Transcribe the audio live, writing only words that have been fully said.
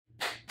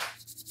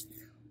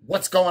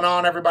What's going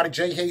on, everybody?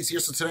 Jay Haze here.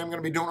 So today I'm going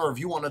to be doing a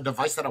review on a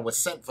device that I was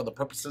sent for the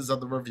purposes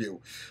of the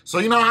review. So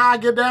you know how I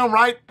get down,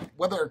 right?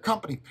 Whether a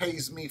company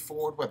pays me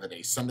for it, whether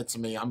they send it to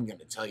me, I'm going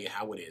to tell you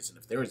how it is. And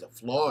if there is a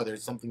flaw or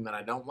there's something that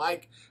I don't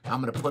like, I'm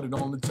going to put it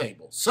on the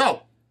table.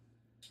 So,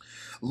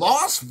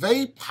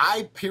 Vape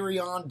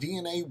Hyperion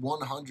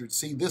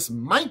DNA100C. This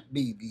might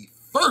be the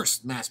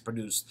first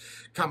mass-produced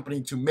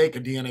company to make a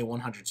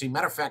DNA100C.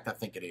 Matter of fact, I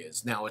think it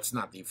is. Now, it's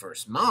not the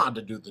first mod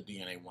to do the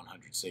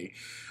DNA100C.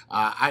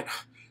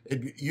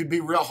 You'd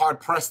be real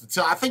hard-pressed to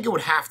tell. I think it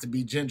would have to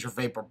be Ginger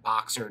Vapor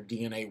Boxer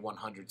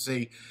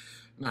DNA100C.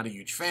 Not a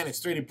huge fan.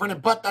 It's 3D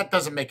printed, but that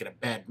doesn't make it a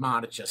bad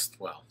mod. It's just,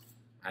 well,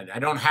 I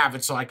don't have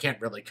it, so I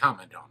can't really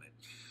comment on it.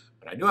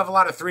 But I do have a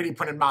lot of 3D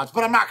printed mods,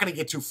 but I'm not going to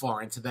get too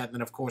far into that. And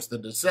then, of course, the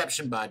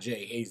Deception by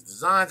J. Haze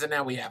Designs, and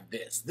now we have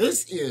this.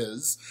 This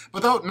is,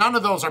 but none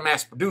of those are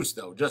mass-produced,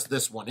 though. Just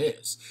this one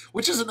is,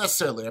 which isn't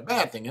necessarily a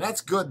bad thing. And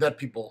that's good that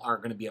people are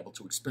going to be able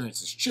to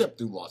experience this chip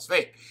through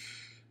Vape.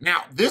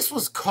 Now, this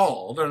was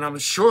called, and I'm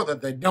sure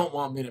that they don't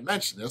want me to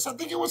mention this, I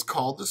think it was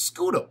called the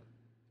Scrotum.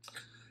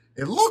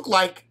 It looked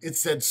like it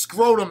said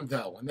Scrotum,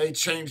 though, and they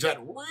changed that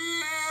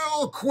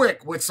real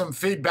quick with some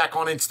feedback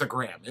on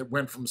Instagram. It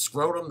went from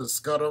Scrotum to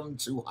Scutum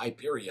to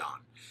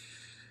Hyperion.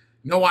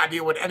 No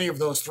idea what any of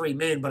those three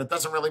mean, but it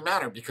doesn't really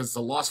matter because it's a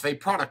Vape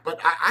product. But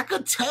I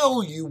could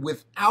tell you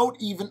without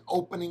even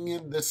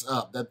opening this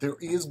up that there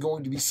is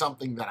going to be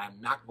something that I'm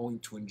not going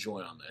to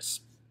enjoy on this.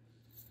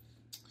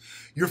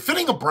 You're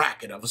fitting a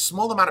bracket of a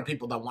small amount of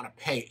people that want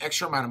to pay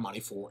extra amount of money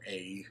for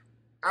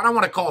I don't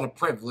want to call it a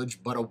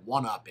privilege, but a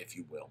one-up, if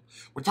you will.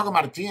 We're talking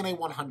about a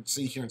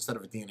DNA100C here instead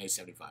of a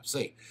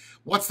DNA75C.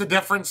 What's the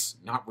difference?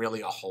 Not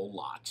really a whole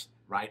lot,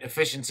 right?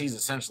 Efficiency is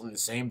essentially the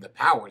same. The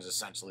power is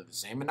essentially the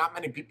same. And not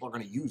many people are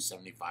going to use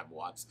 75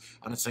 watts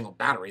on a single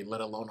battery,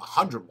 let alone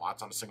 100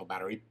 watts on a single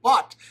battery.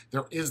 But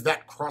there is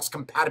that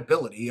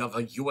cross-compatibility of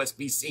a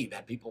USB-C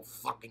that people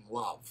fucking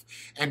love.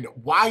 And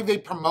why they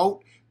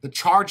promote the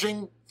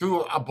charging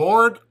through a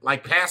board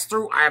like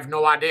pass-through, I have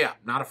no idea.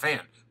 Not a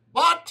fan.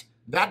 But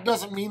that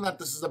doesn't mean that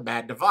this is a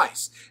bad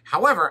device.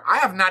 However, I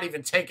have not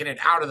even taken it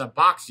out of the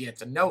box yet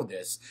to know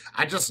this.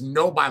 I just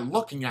know by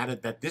looking at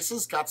it that this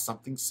has got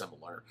something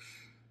similar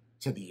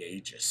to the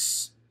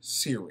Aegis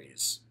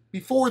series.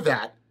 Before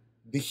that,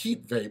 the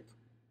Heat Vape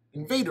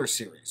Invader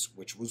series,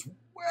 which was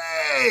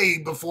way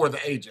before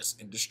the Aegis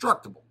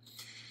Indestructible.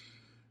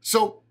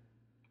 So,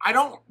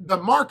 the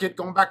market,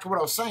 going back to what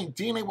I was saying,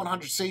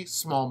 DNA100C,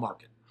 small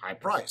market. High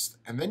priced.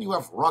 And then you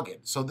have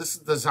rugged. So this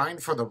is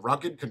designed for the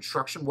rugged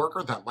construction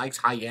worker that likes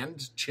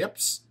high-end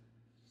chips.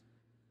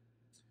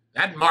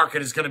 That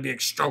market is going to be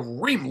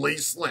extremely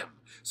slim.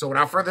 So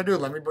without further ado,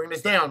 let me bring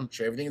this down,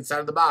 show everything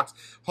inside of the box.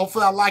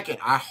 Hopefully I like it.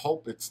 I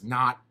hope it's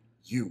not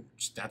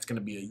huge. That's going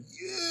to be a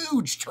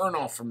huge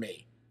turnoff for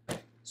me.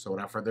 So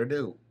without further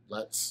ado,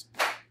 let's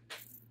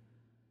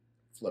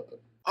flip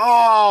it.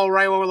 All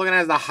right, what we're looking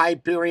at is the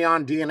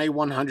Hyperion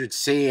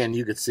DNA100C, and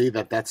you can see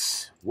that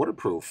that's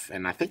waterproof,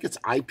 and I think it's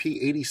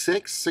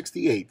IP86,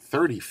 68,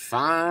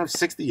 35,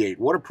 68.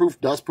 Waterproof,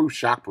 dustproof,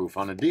 shockproof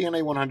on a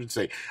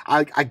DNA100C.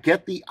 I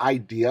get the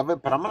idea of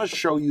it, but I'm going to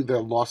show you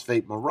the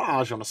Vape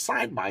Mirage on a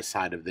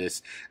side-by-side of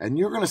this, and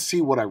you're going to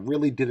see what I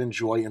really did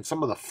enjoy and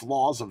some of the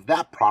flaws of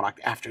that product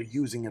after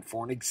using it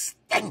for an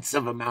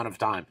extensive amount of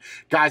time.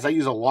 Guys, I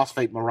use a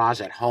Vape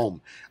Mirage at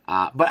home,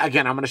 but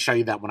again, I'm going to show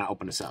you that when I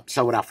open this up.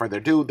 So without further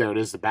ado, there it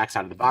is, the back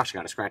side of the box. You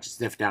got to scratch and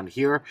sniff down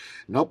here.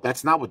 Nope,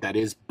 that's not what that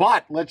is,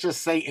 but let's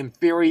just say in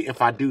theory,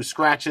 if I do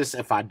scratch this,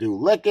 if I do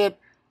lick it,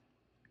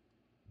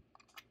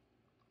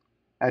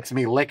 that's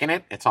me licking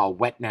it. It's all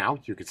wet now.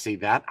 You can see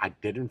that. I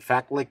did, in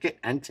fact, lick it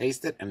and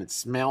taste it, and it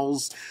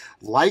smells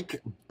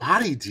like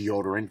body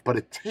deodorant, but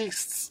it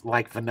tastes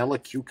like vanilla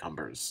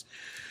cucumbers.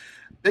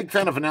 Big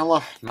fan of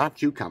vanilla, not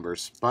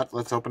cucumbers. But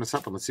let's open this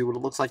up and let's see what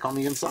it looks like on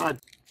the inside.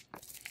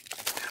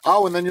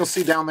 Oh, and then you'll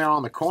see down there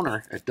on the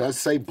corner, it does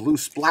say blue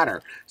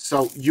splatter.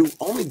 So you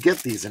only get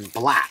these in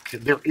black.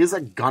 There is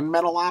a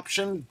gunmetal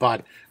option,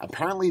 but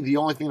apparently the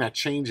only thing that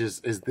changes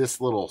is this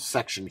little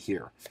section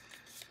here.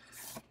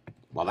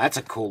 Well, that's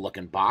a cool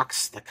looking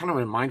box. That kind of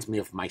reminds me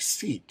of my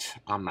seat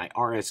on my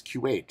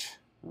RSQ8.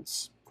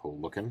 That's cool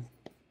looking.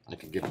 I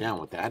can get down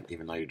with that,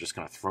 even though you're just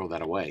going to throw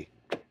that away.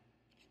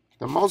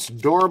 The most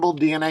durable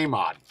DNA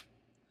mod.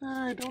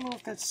 I don't know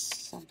if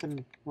that's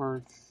something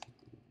worth...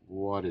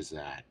 What is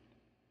that?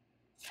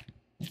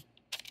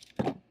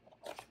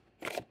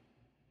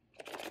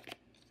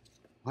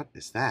 What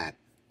is that?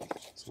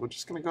 So we're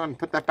just going to go ahead and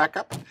put that back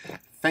up.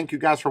 Thank you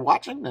guys for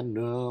watching, and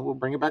we'll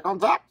bring it back on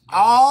top.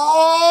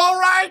 All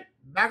right,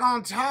 back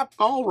on top.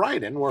 All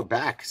right, and we're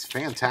back. It's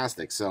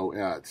fantastic. So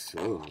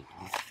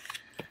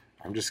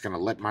I'm just going to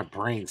let my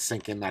brain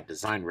sink in that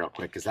design real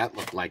quick, because that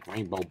looked like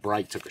Rainbow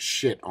Bright took a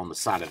shit on the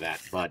side of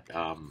that. But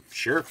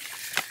sure.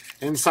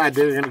 Inside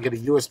there, you're going to get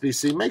a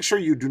USB-C. Make sure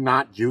you do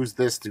not use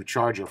this to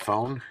charge your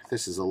phone.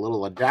 This is a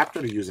little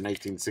adapter to use an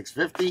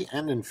 18650,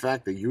 and in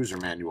fact, the user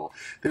manual.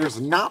 There's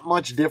not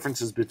much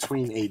differences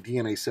between a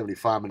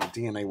DNA75 and a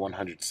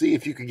DNA100C.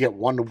 If you could get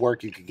one to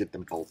work, you could get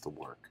them both to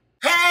work.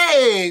 Hey!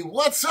 Hey,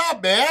 what's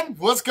up, man?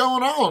 What's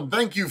going on?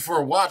 Thank you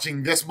for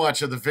watching this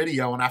much of the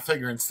video, and I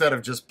figure instead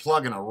of just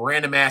plugging a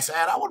random-ass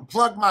ad, I would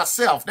plug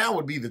myself. Now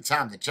would be the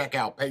time to check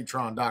out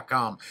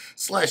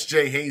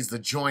patreon.com/jhaze to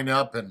join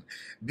up and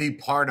be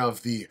part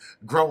of the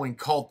growing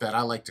cult that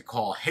I like to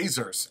call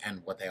Hazers,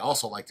 and what they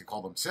also like to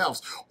call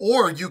themselves.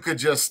 Or you could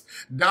just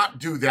not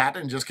do that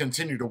and just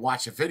continue to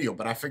watch the video,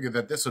 but I figured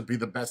that this would be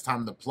the best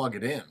time to plug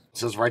it in. It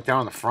says right there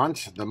on the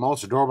front, the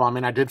most adorable. I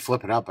mean, I did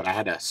flip it up, but I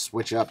had to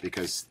switch up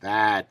because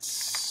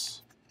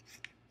that's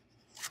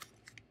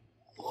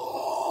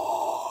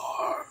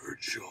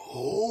large.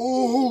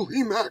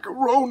 Holy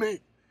macaroni.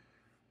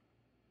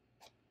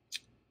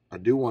 I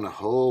do want to,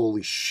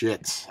 holy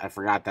shit, I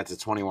forgot that's a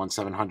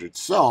 21700.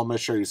 So I'm going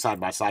to show you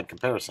side-by-side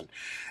comparison.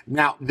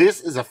 Now, this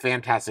is a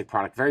fantastic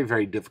product. Very,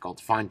 very difficult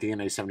to find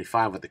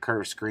DNA75 with the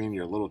curved screen,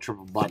 your little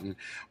triple button.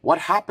 What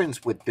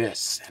happens with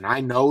this, and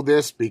I know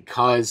this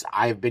because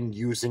I've been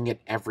using it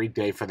every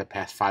day for the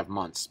past 5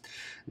 months.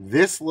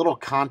 This little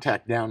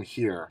contact down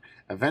here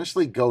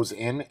eventually goes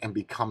in and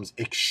becomes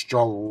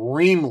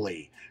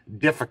extremely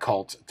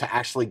difficult to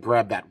actually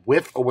grab that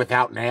with or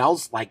without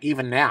nails. Like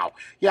even now,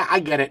 yeah, I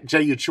get it,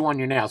 Jay, you chew on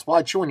your nails. Well,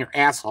 I chew on your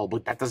asshole,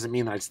 but that doesn't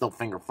mean that I still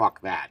finger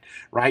fuck that,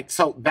 right?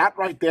 So that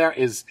right there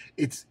is,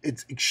 it's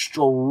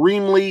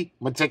extremely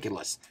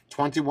meticulous.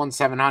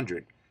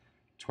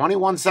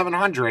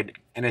 21700,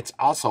 and it's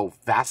also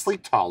vastly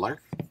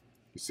taller.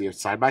 You see it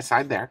side by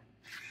side there.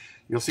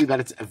 You'll see that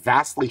it's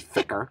vastly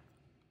thicker,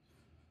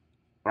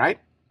 right?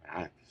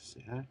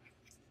 See that?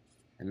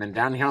 And then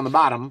down here on the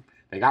bottom,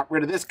 they got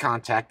rid of this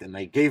contact, and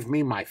they gave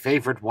me my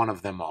favorite one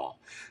of them all.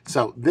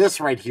 So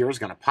this right here is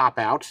going to pop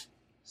out.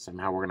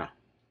 Somehow we're going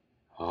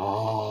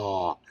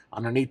to,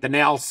 underneath the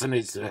nails, and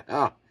it's,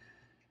 and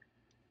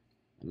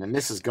then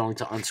this is going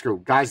to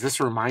unscrew. Guys,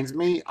 this reminds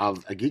me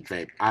of a Geek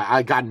Vape.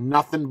 I got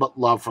nothing but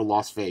love for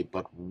Lost Vape,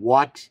 but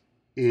what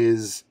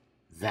is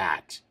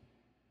that?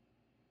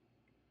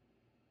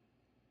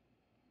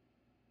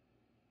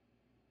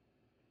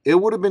 It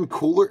would have been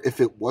cooler if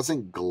it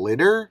wasn't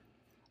glitter.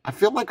 I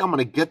feel like I'm going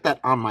to get that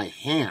on my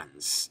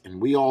hands.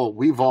 And we've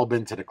all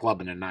been to the club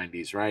in the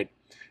 90s, right?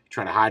 You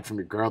try to hide from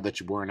your girl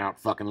that you weren't out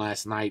fucking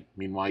last night.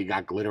 Meanwhile, you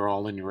got glitter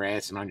all in your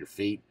ass and on your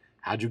feet.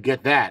 How'd you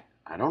get that?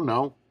 I don't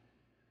know.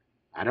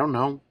 I don't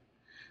know.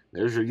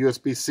 There's your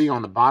USB-C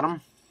on the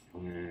bottom.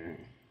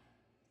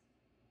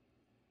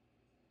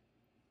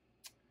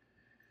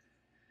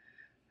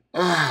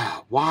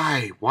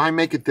 Why? Why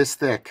make it this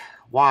thick?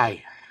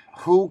 Why?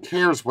 Who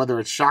cares whether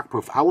it's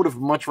shockproof? I would have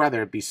much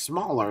rather it be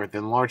smaller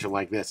than larger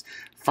like this.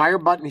 Fire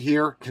button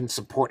here can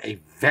support a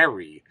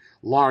very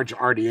large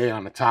RDA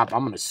on the top.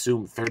 I'm going to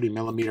assume 30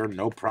 millimeter,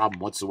 no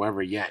problem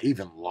whatsoever. Yeah,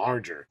 even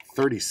larger.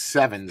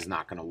 37 is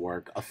not going to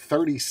work. A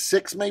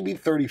 36, maybe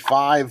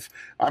 35.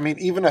 I mean,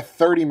 even a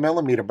 30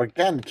 millimeter. But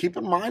again, keep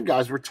in mind,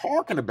 guys, we're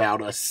talking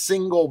about a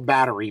single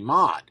battery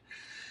mod.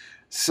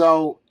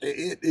 So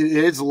it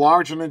is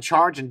large and in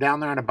charge, and down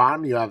there on the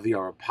bottom you have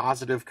your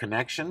positive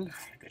connection.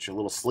 Get your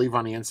little sleeve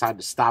on the inside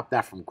to stop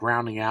that from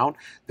grounding out.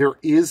 There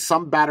is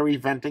some battery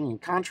venting,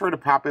 and contrary to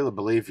popular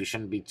belief, you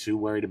shouldn't be too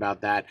worried about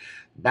that.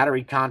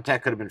 Battery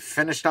contact could have been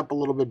finished up a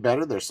little bit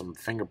better. There's some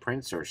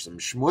fingerprints or some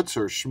schmutz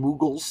or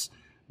schmoogles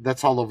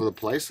that's all over the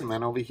place, and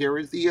then over here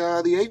is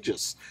the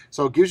Aegis.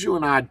 So it gives you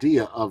an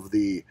idea of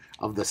the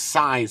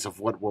size of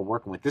what we're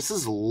working with. This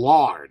is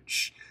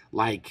large,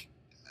 like.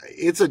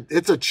 It's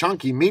a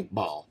chunky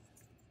meatball.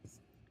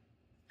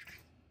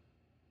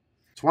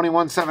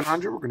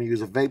 21700. We're going to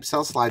use a vape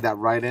cell. Slide that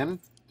right in.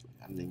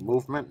 And the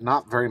movement,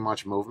 not very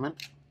much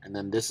movement. And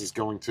then this is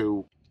going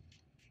to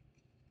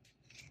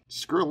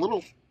screw a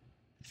little,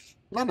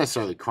 not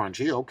necessarily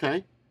crunchy.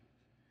 Okay.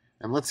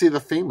 And let's see the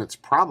theme. It's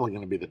probably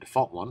going to be the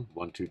default one.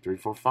 1, 2, 3,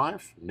 4,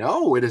 5.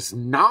 No, it is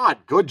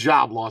not. Good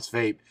job, Lost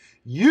Vape.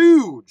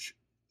 Huge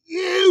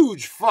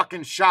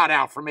fucking shout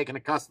out for making a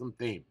custom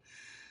theme.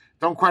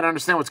 Don't quite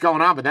understand what's going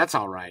on, but that's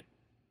all right.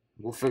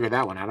 We'll figure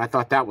that one out. I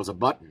thought that was a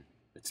button.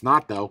 It's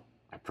not, though.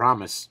 I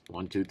promise.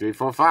 1, 2, 3,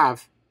 4,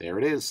 5. There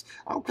it is.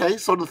 Okay,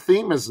 so the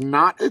theme is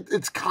not...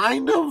 It's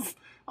kind of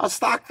a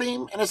stock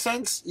theme, in a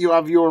sense. You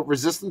have your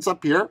resistance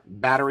up here.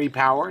 Battery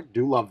power.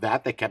 Do love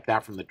that. They kept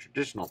that from the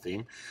traditional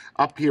theme.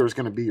 Up here is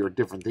going to be your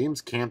different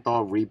themes.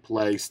 Canthal,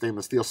 replay,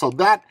 stainless steel. So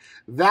that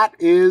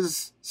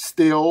is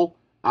still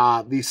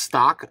the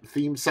stock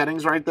theme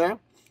settings right there.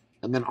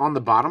 And then on the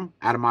bottom,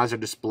 atomizer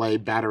display,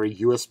 battery,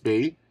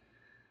 USB.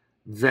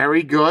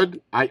 Very good.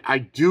 I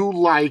do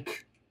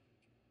like...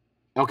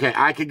 Okay,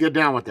 I could get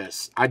down with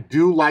this. I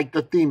do like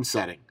the theme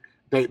setting.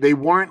 They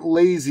weren't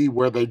lazy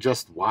where they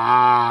just,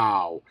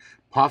 wow.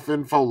 Puff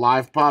info,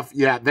 live puff.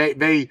 Yeah,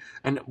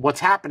 and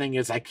what's happening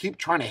is I keep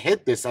trying to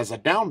hit this as a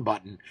down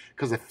button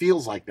because it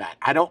feels like that.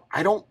 I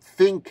don't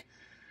think...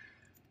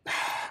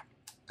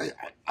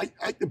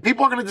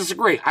 People are going to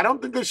disagree. I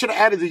don't think they should have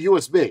added the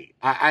USB.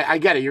 I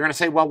get it. You're going to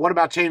say, well, what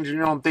about changing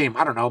your own theme?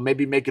 I don't know.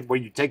 Maybe make it where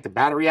you take the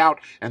battery out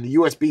and the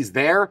USB's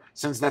there,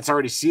 since that's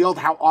already sealed.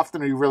 How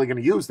often are you really going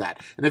to use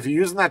that? And if you're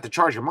using that to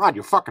charge your mod,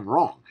 you're fucking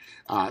wrong.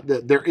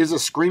 There is a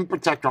screen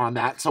protector on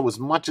that, so as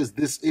much as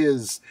this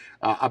is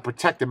a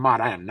protected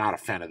mod, I am not a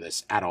fan of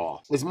this at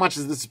all. As much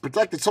as this is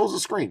protected, so is the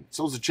screen,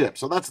 so is the chip.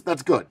 So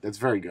that's good. That's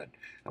very good.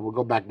 And we'll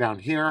go back down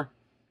here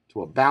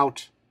to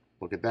about.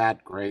 Look at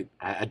that. Great.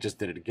 I just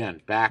did it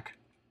again. Back.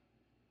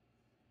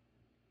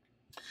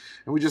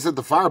 And we just hit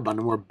the fire button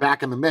and we're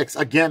back in the mix.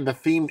 Again, the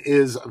theme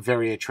is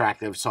very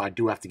attractive, so I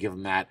do have to give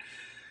them that.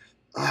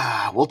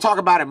 We'll talk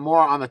about it more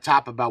on the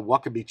top about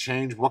what could be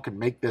changed, what could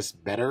make this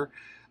better.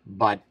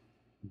 But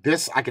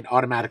this, I can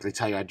automatically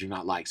tell you I do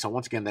not like. So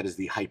once again, that is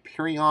the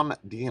Hyperion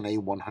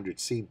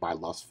DNA100C by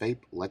Lost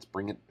Vape. Let's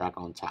bring it back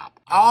on top.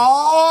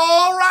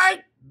 All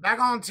right. Back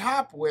on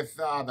top with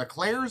the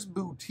Claire's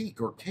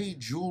Boutique or K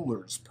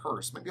Jewelers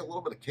purse. Maybe a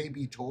little bit of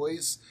KB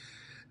Toys.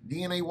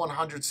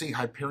 DNA100C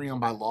Hyperion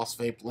by Lost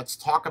Vape. Let's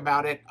talk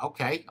about it.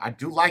 Okay, I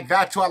do like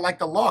that too. I like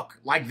the look.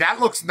 Like, that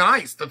looks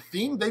nice. The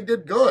theme, they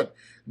did good.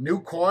 New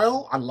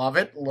coil, I love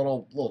it.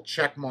 Little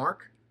check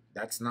mark.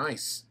 That's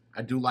nice.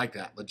 I do like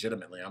that,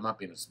 legitimately. I'm not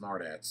being a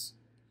smart ass.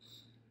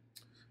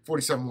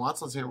 47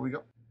 watts. Let's see. Here we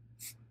go.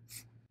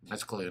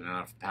 That's clearly not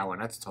enough power,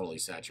 and that's totally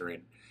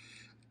saturated.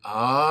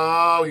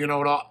 Oh, you know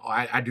what?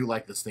 I do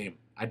like this theme.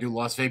 I do.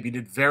 Lost Vape, you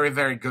did very,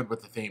 very good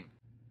with the theme.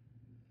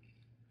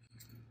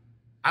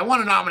 I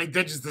want to know how many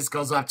digits this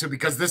goes up to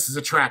because this is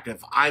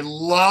attractive. I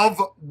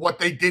love what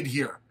they did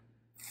here.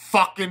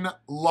 Fucking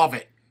love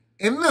it.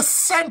 In the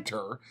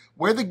center,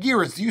 where the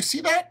gear is, do you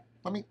see that?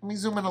 Let me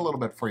zoom in a little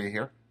bit for you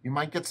here. You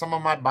might get some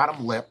of my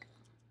bottom lip.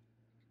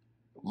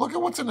 Look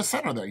at what's in the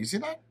center there. You see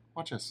that?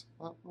 Watch this.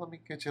 Let me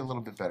get you a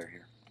little bit better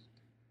here.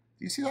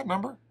 Do you see that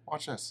number?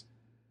 Watch this.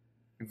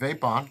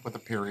 Vape on with a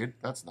period.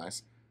 That's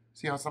nice.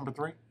 See how it's number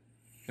 3?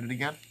 Hit it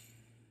again.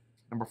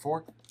 Number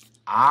 4.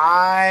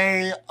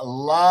 I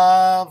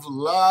love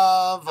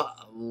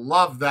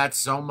that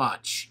so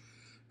much.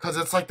 Because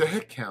it's like the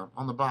hit count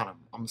on the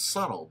bottom. I'm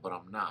subtle, but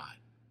I'm not.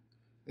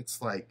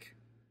 It's like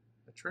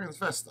a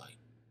transvestite.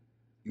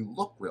 You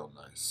look real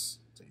nice.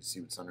 So you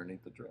see what's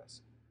underneath the dress.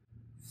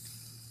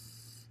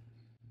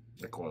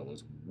 The coil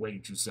is way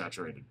too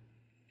saturated.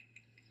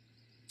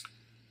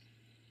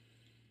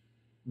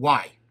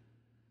 Why?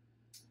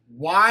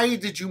 Why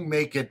did you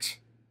make it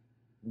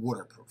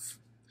waterproof?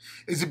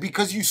 Is it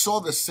because you saw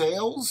the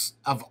sales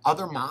of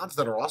other mods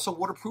that are also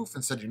waterproof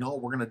and said, you know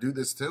what, we're going to do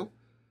this too?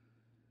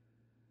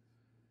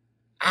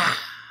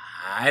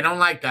 I don't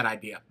like that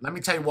idea. Let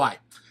me tell you why.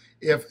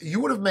 If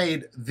you would have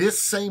made this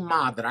same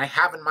mod that I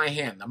have in my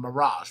hand, the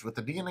Mirage, with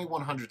the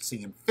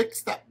DNA100C and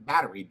fixed that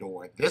battery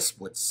door, this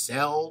would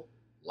sell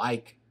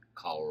like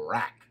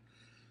crack.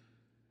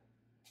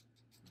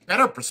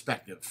 Better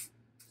perspective.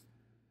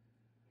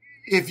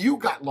 If you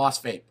got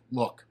Lost Vape,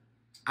 look,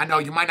 I know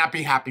you might not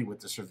be happy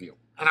with this review.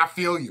 And I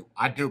feel you.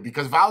 I do.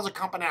 Because if I was a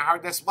company I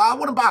heard this, well, it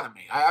wouldn't bother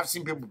me. I've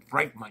seen people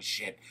break my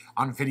shit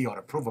on video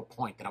to prove a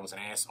point that I was an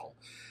asshole.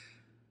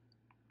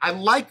 I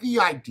like the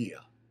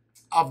idea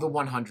of the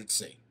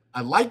 100C.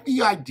 I like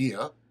the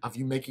idea of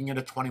you making it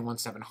a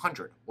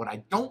 21700. What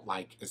I don't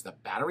like is the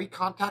battery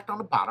contact on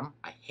the bottom.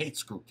 I hate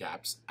screw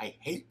caps. I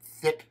hate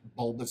thick,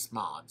 bulbous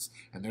mods.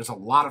 And there's a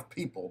lot of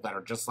people that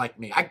are just like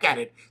me. I get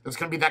it. There's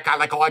going to be that guy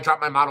like, oh, I drop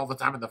my mod all the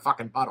time in the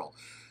fucking puddle.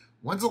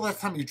 When's the last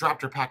time you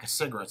dropped your pack of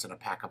cigarettes in a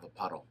pack of a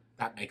puddle?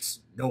 That makes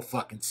no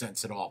fucking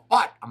sense at all.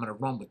 But I'm going to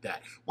run with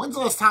that. When's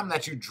the last time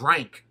that you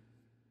drank?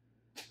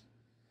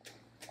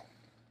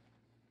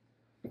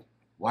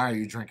 Why are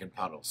you drinking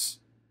puddles?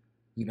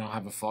 You don't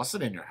have a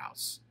faucet in your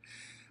house.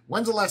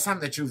 When's the last time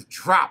that you've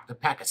dropped a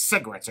pack of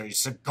cigarettes or your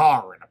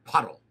cigar in a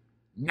puddle?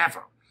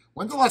 Never.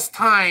 When's the last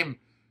time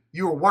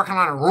you were working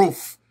on a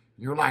roof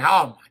and you're like,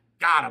 oh my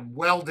God, I'm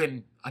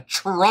welding a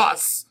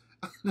truss.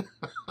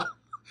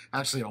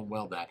 Actually, I don't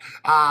weld that.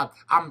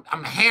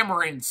 I'm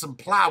hammering some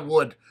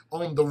plywood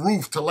on the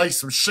roof to lay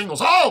some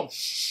shingles. Oh,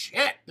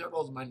 shit. There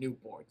goes my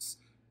Newports.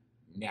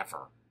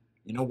 Never.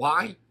 You know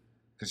why?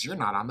 Because you're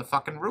not on the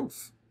fucking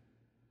roof.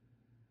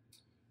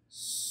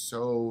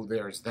 So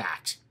there's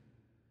that.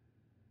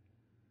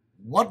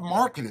 What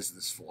market is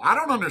this for? I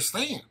don't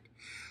understand.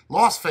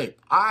 Lost Vape,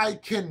 I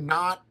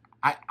cannot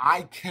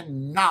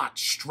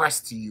stress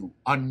to you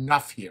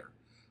enough here.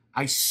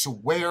 I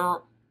swear,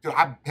 dude,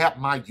 I bet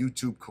my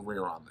YouTube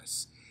career on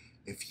this.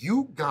 If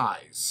you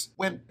guys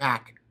went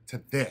back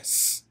to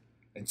this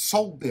and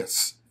sold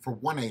this for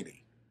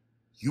 $180,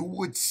 you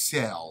would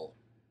sell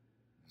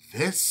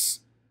this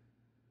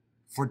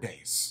for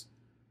days.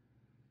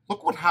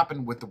 Look what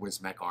happened with the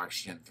Wismec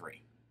RX Gen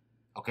 3.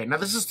 Okay, now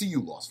this is to you,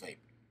 Lost Vape.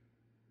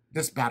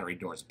 This battery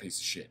door is a piece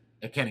of shit.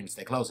 It can't even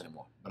stay closed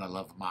anymore. But I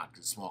love the mod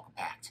because it's small,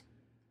 compact.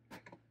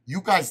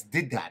 You guys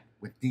did that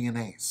with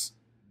DNAs.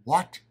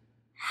 What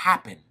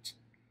happened?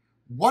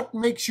 What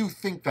makes you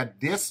think that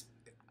this...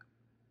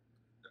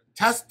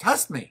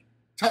 Test me.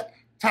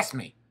 Test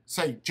me.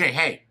 Say, Jay,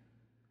 hey,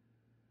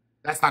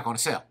 that's not going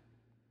to sell.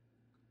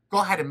 Go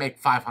ahead and make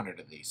 500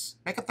 of these.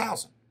 Make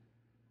 1,000.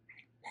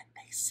 And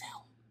they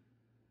sell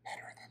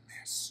better than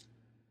this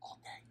all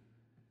day.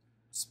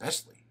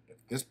 Especially if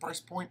this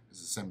price point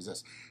is the same as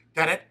this.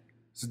 Get it?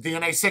 It's a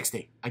DNA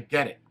 60. I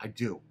get it. I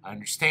do. I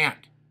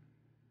understand.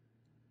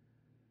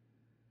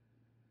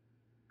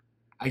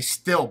 I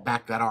still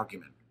back that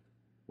argument.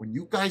 When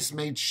you guys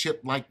made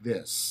shit like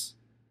this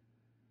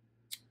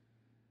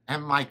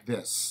and like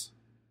this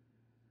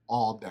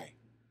all day,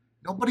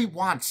 nobody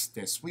wants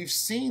this. We've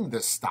seen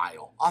this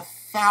style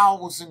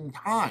 1,000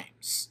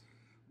 times.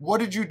 What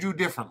did you do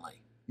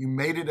differently? You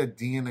made it a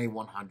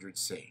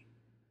DNA100C.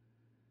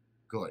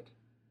 Good.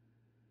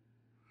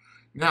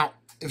 Now,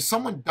 if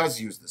someone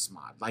does use this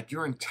mod, like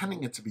you're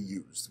intending it to be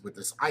used with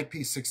this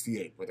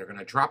IP68, where they're going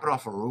to drop it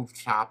off of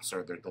rooftops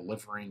or they're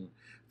delivering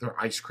their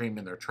ice cream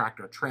in their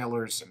tractor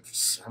trailers, and for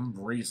some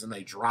reason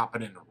they drop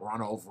it and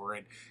run over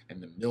it,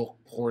 and the milk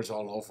pours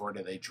all over it,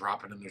 and they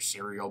drop it in their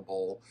cereal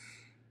bowl,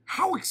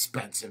 how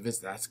expensive is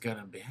that going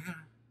to be?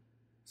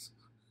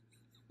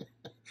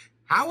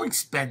 How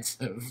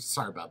expensive,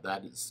 sorry about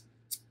that, is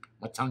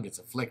my tongue gets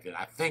afflicted.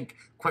 I think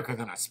quicker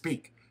than I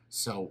speak.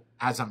 So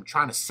as I'm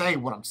trying to say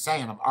what I'm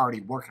saying, I'm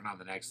already working on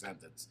the next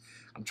sentence.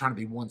 I'm trying to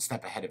be one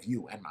step ahead of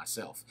you and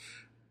myself.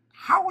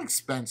 How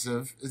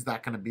expensive is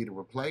that going to be to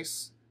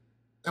replace?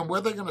 And where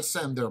are they going to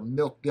send their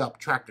milked up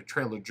tractor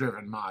trailer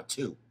driven mod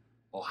to?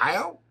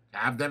 Ohio? To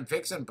have them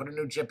fix it and put a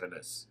new chip in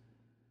this.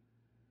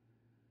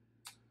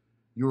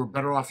 You were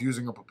better off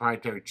using a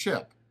proprietary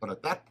chip, but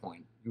at that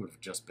point, you would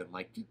have just been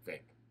like Geek Vape.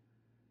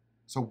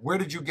 So where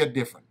did you get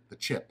different? The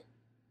chip.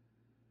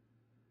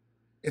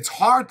 It's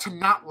hard to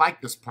not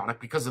like this product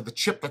because of the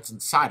chip that's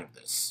inside of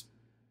this.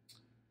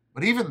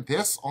 But even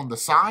this on the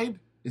side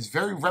is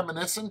very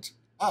reminiscent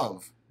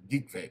of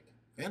Geek Vape,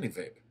 Fanny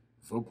Vape,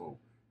 Fubu.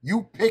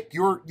 You pick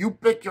your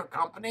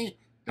company,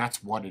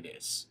 that's what it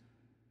is.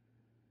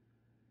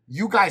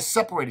 You guys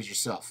separated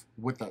yourself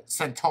with the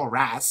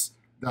Centauras,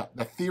 the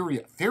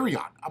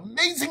Hyperion.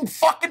 Amazing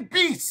fucking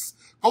piece.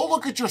 Go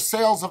look at your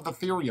sales of the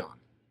Hyperion.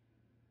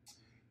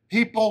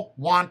 People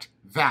want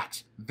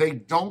that. They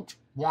don't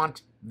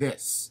want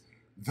this.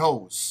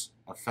 Those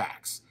are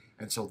facts.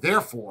 And so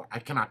therefore, I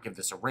cannot give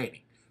this a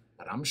rating.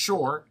 But I'm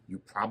sure you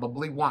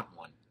probably want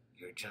one.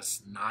 You're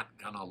just not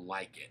gonna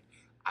like it.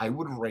 I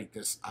would rate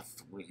this a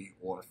 3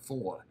 or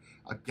 4.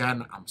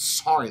 Again, I'm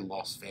sorry,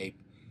 Lost Vape.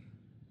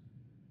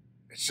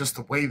 It's just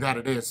the way that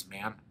it is,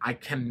 man. I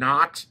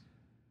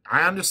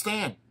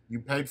understand. You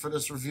paid for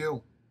this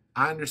review.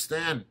 I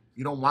understand.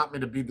 You don't want me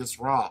to be this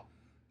raw.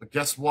 But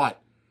guess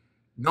what?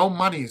 No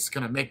money is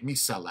gonna make me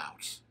sell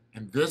out.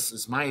 And this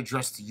is my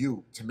address to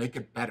you to make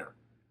it better.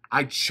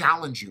 I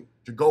challenge you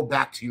to go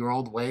back to your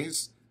old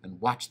ways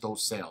and watch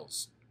those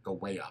sales go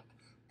way up.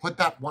 Put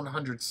that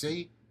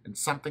 100C in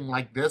something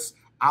like this.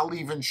 I'll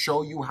even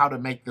show you how to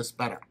make this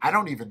better. I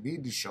don't even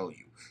need to show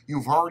you.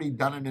 You've already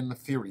done it in the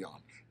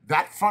Hyperion.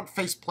 That front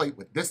face plate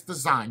with this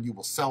design, you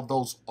will sell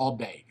those all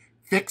day.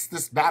 Fix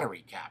this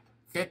battery cap.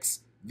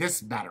 Fix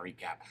this battery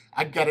cap.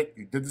 I get it.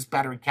 You did this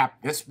battery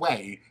cap this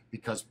way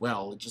because,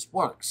 well, it just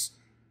works.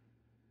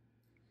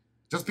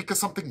 Just because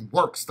something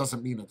works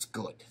doesn't mean it's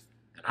good.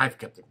 And I've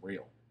kept it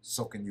real.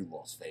 So can you,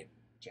 Lost Vape.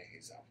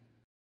 Haze out.